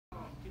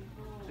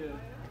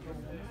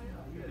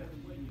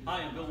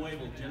Hi, I'm Bill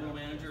Waibel, General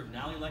Manager of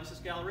Nalley,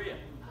 Lexus, Galleria.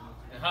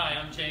 And hi,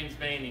 I'm James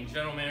Baining,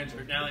 General Manager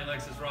at Nalley,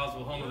 Lexus,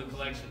 Roswell, home of the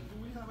collection.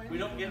 We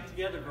don't get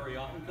together very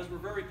often because we're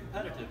very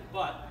competitive,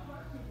 but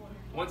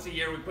once a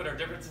year we put our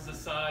differences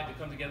aside to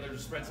come together to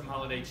spread some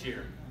holiday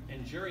cheer.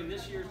 And during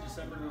this year's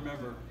December to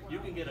Remember, you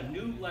can get a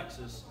new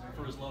Lexus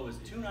for as low as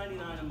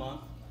 $299 a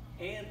month,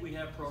 and we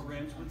have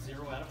programs with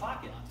zero out of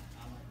pocket.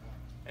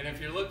 And if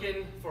you're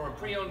looking for a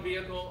pre-owned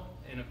vehicle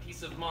and a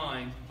peace of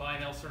mind, buy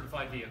an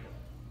L-certified vehicle.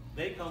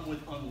 They come with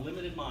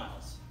unlimited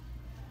miles.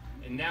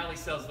 And Nalley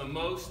sells the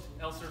most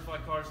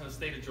L-certified cars in the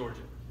state of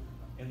Georgia.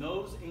 And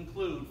those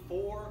include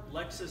 4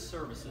 Lexus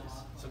services.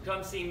 So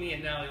come see me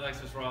at Nalley,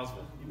 Lexus,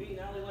 Roswell. You mean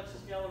Nalley,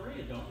 Lexus,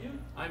 Galleria, don't you?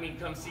 I mean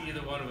come see either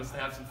one of us to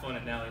have some fun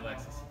at Nalley,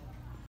 Lexus.